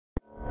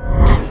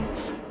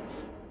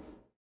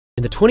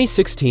In the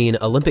 2016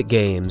 Olympic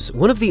Games,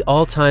 one of the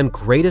all-time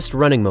greatest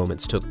running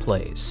moments took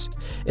place.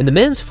 In the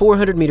men's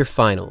 400-meter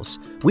finals,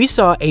 we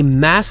saw a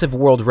massive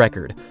world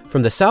record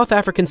from the South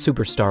African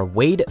superstar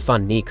Wayde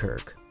Van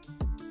Niekerk.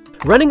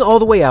 Running all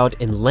the way out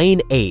in lane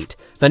 8,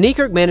 Van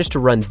Niekerk managed to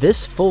run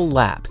this full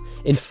lap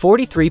in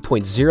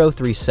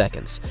 43.03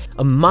 seconds,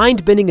 a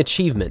mind-bending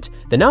achievement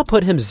that now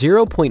put him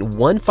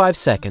 0.15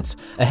 seconds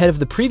ahead of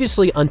the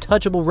previously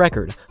untouchable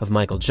record of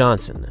Michael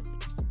Johnson.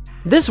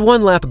 This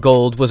one-lap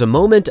gold was a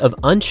moment of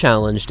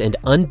unchallenged and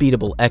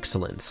unbeatable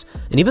excellence,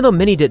 and even though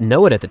many didn't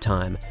know it at the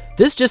time,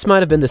 this just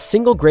might have been the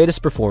single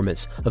greatest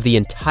performance of the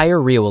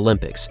entire Rio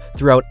Olympics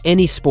throughout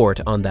any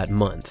sport on that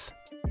month.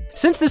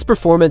 Since this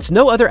performance,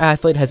 no other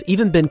athlete has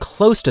even been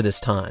close to this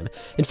time.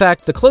 In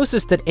fact, the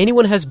closest that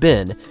anyone has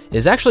been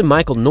is actually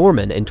Michael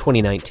Norman in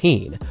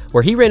 2019,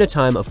 where he ran a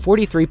time of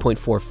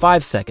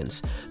 43.45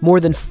 seconds, more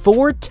than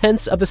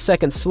 0.4 of a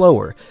second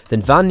slower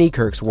than Van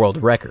Niekerk's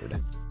world record.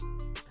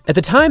 At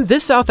the time,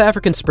 this South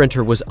African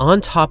sprinter was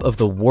on top of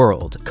the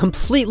world,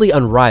 completely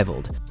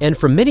unrivaled, and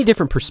from many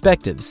different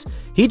perspectives,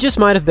 he just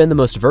might have been the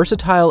most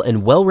versatile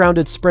and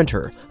well-rounded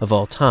sprinter of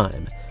all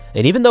time.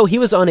 And even though he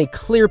was on a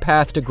clear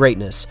path to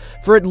greatness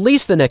for at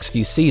least the next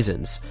few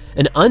seasons,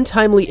 an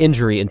untimely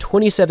injury in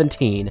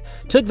 2017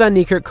 took Van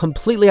Niekerk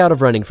completely out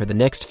of running for the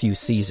next few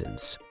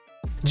seasons.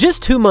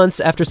 Just 2 months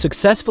after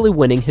successfully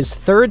winning his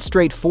third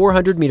straight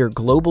 400-meter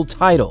global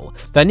title,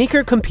 Van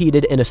Niekerk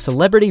competed in a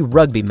celebrity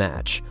rugby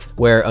match,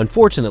 where,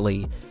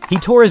 unfortunately, he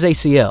tore his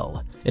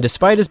ACL, and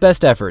despite his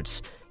best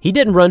efforts, he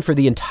didn't run for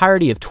the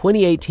entirety of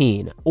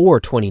 2018 or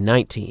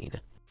 2019.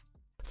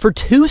 For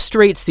 2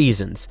 straight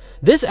seasons,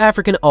 this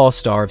African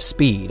all-star of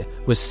speed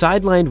was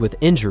sidelined with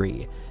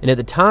injury, and at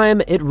the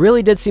time, it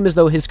really did seem as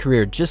though his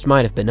career just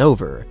might have been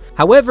over.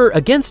 However,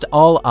 against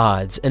all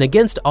odds and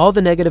against all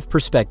the negative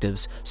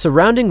perspectives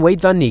surrounding Wayde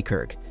Van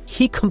Niekerk,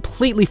 he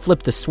completely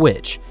flipped the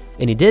switch,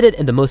 and he did it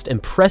in the most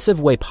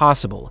impressive way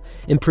possible,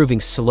 improving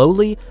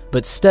slowly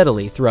but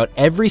steadily throughout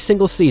every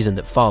single season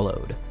that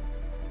followed.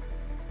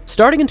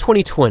 Starting in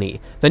 2020,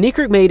 Van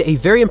Niekerk made a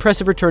very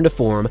impressive return to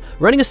form,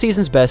 running a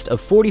season's best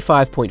of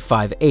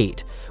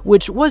 45.58,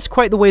 which was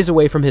quite the ways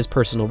away from his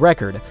personal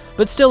record,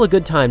 but still a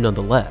good time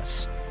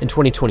nonetheless. In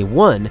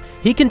 2021,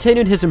 he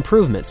continued his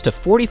improvements to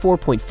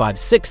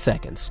 44.56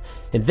 seconds,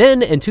 and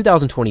then in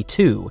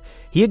 2022,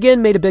 he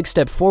again made a big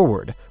step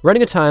forward,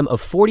 running a time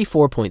of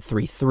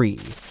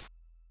 44.33.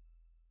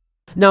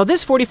 Now,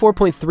 this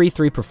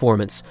 44.33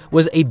 performance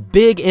was a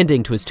big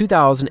ending to his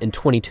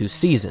 2022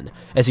 season,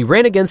 as he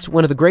ran against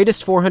one of the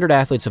greatest 400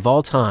 athletes of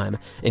all time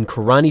in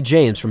Karani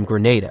James from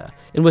Grenada.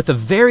 And with a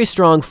very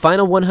strong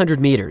final 100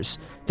 meters,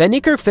 Van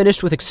Niekerk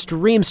finished with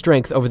extreme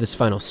strength over this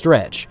final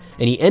stretch,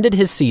 and he ended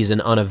his season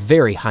on a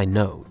very high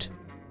note.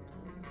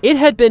 It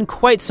had been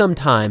quite some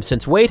time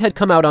since Wayde had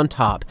come out on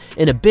top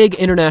in a big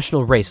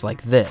international race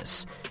like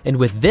this, and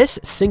with this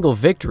single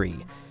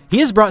victory, he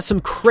has brought some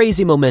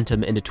crazy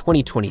momentum into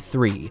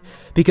 2023,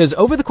 because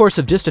over the course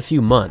of just a few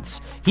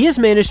months, he has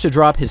managed to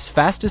drop his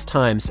fastest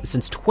times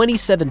since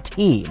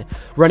 2017,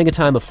 running a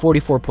time of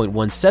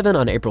 44.17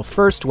 on April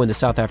 1st to win the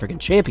South African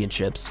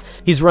Championships.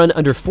 He's run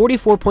under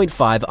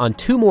 44.5 on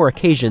 2 more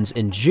occasions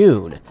in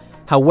June.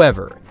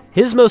 However,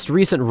 his most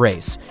recent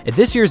race, at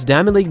this year's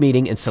Diamond League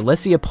meeting in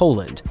Silesia,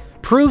 Poland,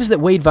 proves that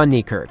Wayde Van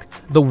Niekerk,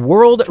 the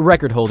world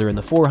record holder in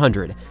the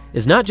 400,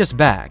 is not just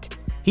back,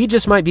 he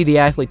just might be the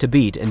athlete to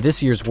beat in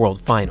this year's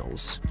World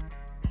Finals.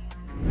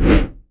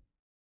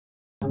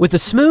 With a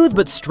smooth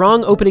but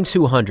strong opening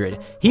 200,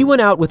 he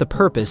went out with a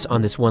purpose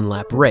on this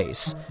one-lap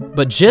race.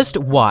 But just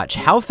watch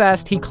how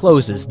fast he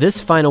closes this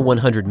final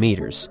 100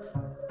 meters.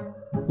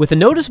 With a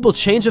noticeable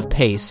change of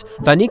pace,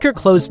 Van Niekerk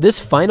closed this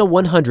final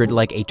 100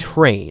 like a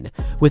train.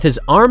 With his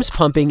arms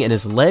pumping and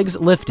his legs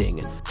lifting,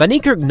 Van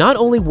Niekerk not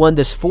only won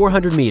this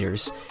 400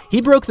 meters,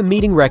 he broke the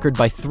meeting record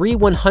by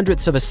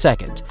 3/100ths of a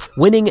second,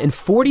 winning in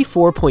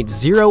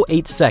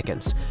 44.08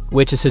 seconds,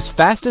 which is his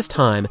fastest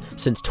time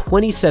since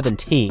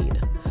 2017.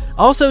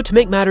 Also, to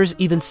make matters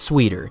even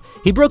sweeter,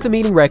 he broke the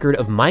meeting record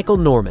of Michael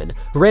Norman,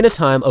 who ran a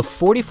time of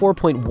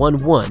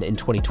 44.11 in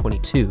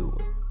 2022.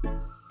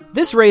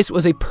 This race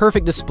was a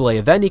perfect display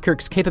of Van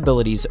Niekerk's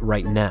capabilities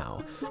right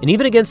now, and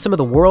even against some of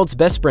the world's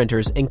best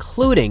sprinters,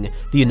 including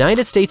the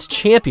United States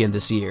champion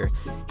this year,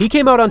 he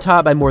came out on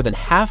top by more than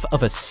half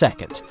of a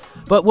second.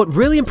 But what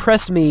really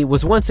impressed me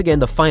was once again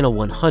the final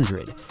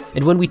 100,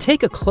 and when we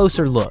take a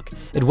closer look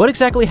at what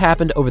exactly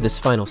happened over this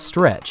final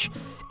stretch,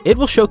 it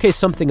will showcase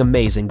something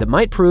amazing that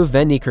might prove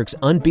Van Niekerk's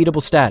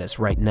unbeatable status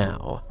right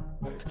now.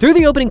 Through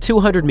the opening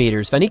 200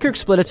 meters, Van Niekerk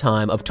split a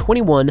time of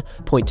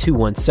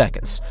 21.21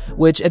 seconds,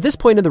 which at this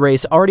point in the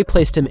race already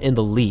placed him in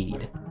the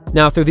lead.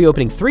 Now, through the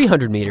opening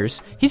 300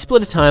 meters, he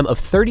split a time of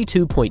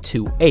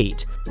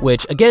 32.28,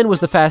 which again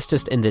was the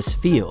fastest in this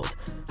field.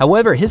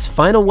 However, his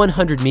final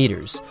 100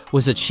 meters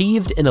was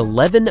achieved in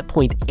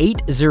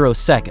 11.80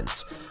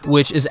 seconds,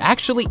 which is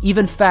actually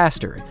even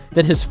faster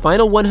than his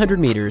final 100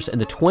 meters in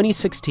the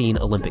 2016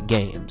 Olympic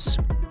Games.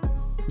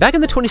 Back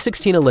in the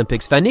 2016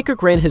 Olympics, Van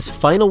Niekerk ran his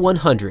final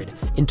 100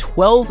 in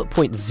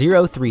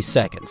 12.03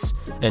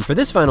 seconds. And for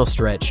this final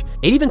stretch,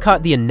 it even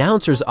caught the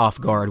announcers off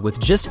guard with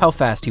just how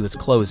fast he was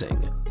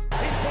closing.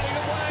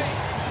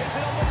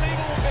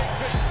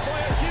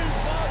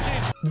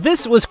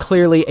 This was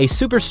clearly a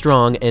super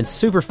strong and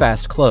super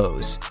fast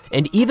close,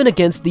 and even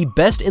against the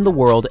best in the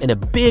world in a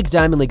big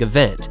Diamond League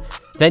event,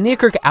 Van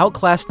Niekerk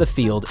outclassed the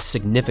field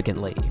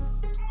significantly.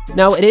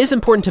 Now, it is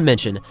important to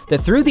mention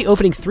that through the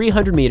opening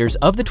 300 meters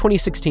of the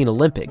 2016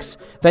 Olympics,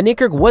 Van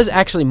Niekerk was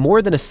actually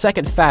more than a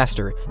second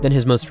faster than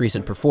his most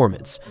recent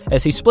performance,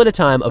 as he split a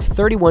time of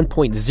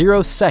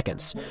 31.0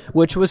 seconds,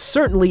 which was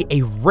certainly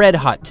a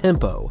red-hot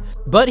tempo,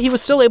 but he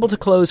was still able to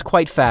close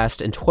quite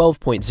fast in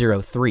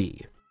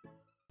 12.03.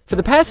 For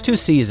the past 2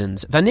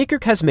 seasons, Van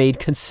Niekerk has made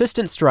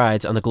consistent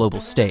strides on the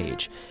global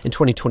stage. In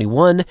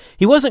 2021,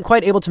 he wasn't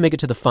quite able to make it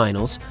to the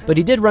finals, but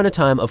he did run a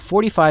time of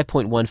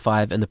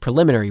 45.15 in the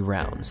preliminary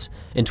rounds.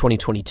 In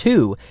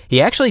 2022,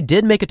 he actually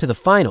did make it to the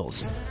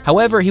finals.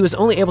 However, he was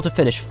only able to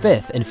finish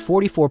 5th in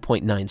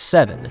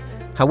 44.97.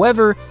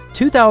 However,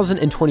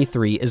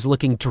 2023 is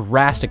looking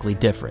drastically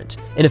different.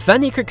 And if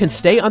Van Niekerk can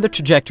stay on the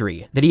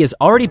trajectory that he has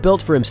already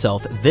built for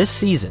himself this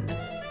season,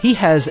 he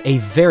has a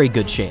very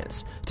good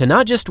chance to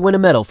not just win a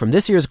medal from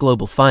this year's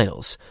global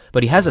finals,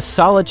 but he has a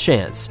solid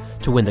chance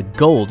to win the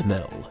gold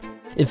medal.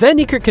 If Van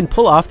Niekerk can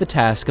pull off the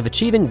task of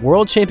achieving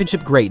World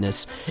Championship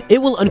greatness,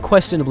 it will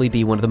unquestionably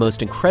be one of the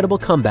most incredible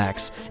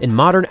comebacks in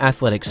modern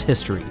athletics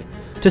history.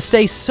 To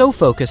stay so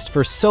focused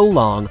for so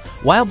long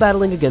while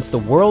battling against the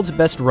world's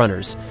best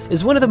runners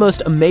is one of the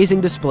most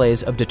amazing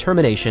displays of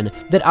determination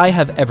that I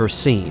have ever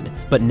seen.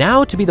 But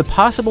now to be the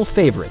possible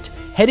favorite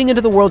heading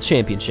into the World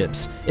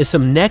Championships is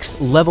some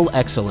next-level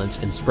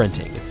excellence in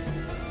sprinting.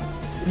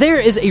 There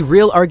is a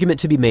real argument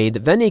to be made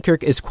that Van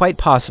Niekerk is quite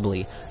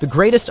possibly the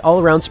greatest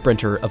all-around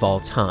sprinter of all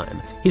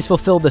time. He's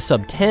fulfilled the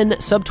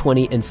sub-10,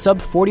 sub-20, and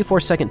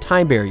sub-44-second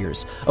time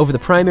barriers over the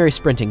primary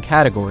sprinting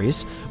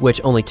categories,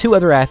 which only 2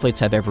 other athletes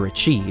have ever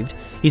achieved.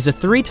 He's a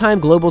 3-time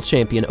global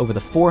champion over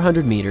the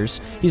 400 meters.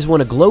 He's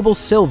won a global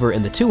silver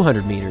in the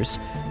 200 meters.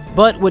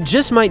 But what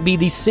just might be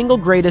the single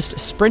greatest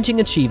sprinting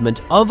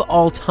achievement of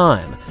all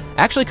time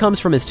actually comes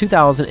from his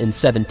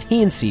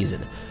 2017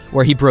 season,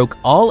 where he broke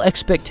all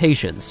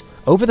expectations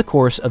over the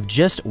course of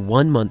just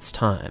 1 month's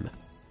time.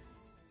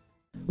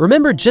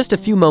 Remember just a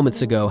few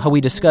moments ago how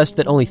we discussed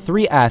that only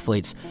 3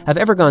 athletes have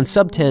ever gone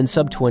sub-10,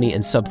 sub-20,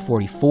 and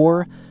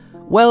sub-44?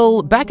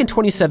 Well, back in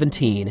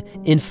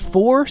 2017, in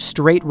 4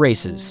 straight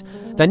races,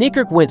 Van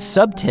Niekerk went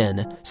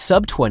sub-10,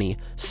 sub-20,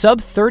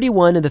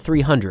 sub-31 in the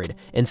 300,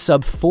 and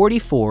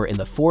sub-44 in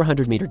the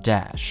 400-meter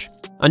dash.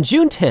 On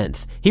June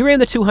 10th, he ran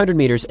the 200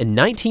 meters in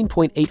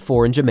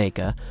 19.84 in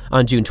Jamaica.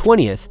 On June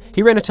 20th,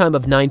 he ran a time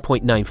of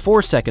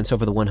 9.94 seconds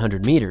over the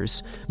 100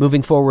 meters.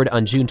 Moving forward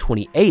on June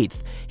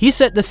 28th, he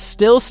set the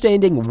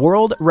still-standing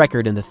world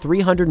record in the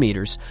 300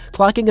 meters,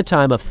 clocking a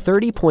time of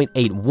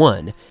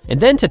 30.81. And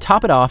then to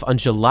top it off on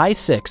July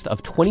 6th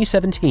of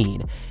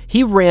 2017,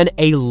 he ran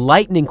a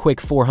lightning-quick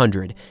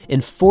 400 in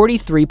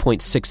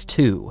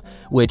 43.62,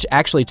 which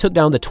actually took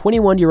down the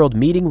 21-year-old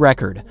meeting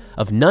record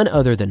of none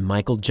other than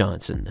Michael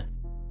Johnson.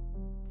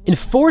 In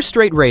 4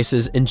 straight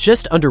races in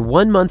just under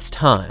 1 month's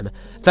time,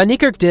 Van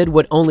Niekerk did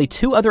what only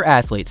 2 other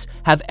athletes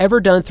have ever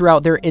done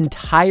throughout their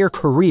entire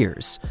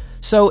careers.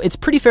 So it's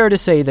pretty fair to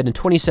say that in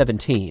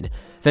 2017,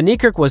 Van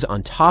Niekerk was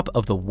on top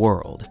of the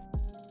world.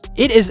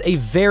 It is a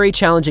very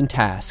challenging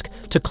task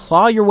to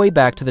claw your way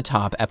back to the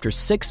top after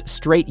 6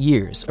 straight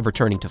years of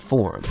returning to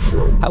form.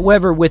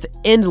 However, with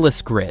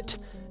endless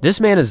grit, this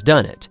man has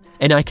done it,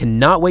 and I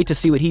cannot wait to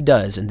see what he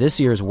does in this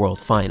year's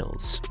World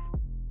Finals.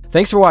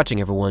 Thanks for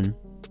watching, everyone.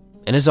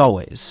 And as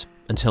always,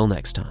 until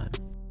next time.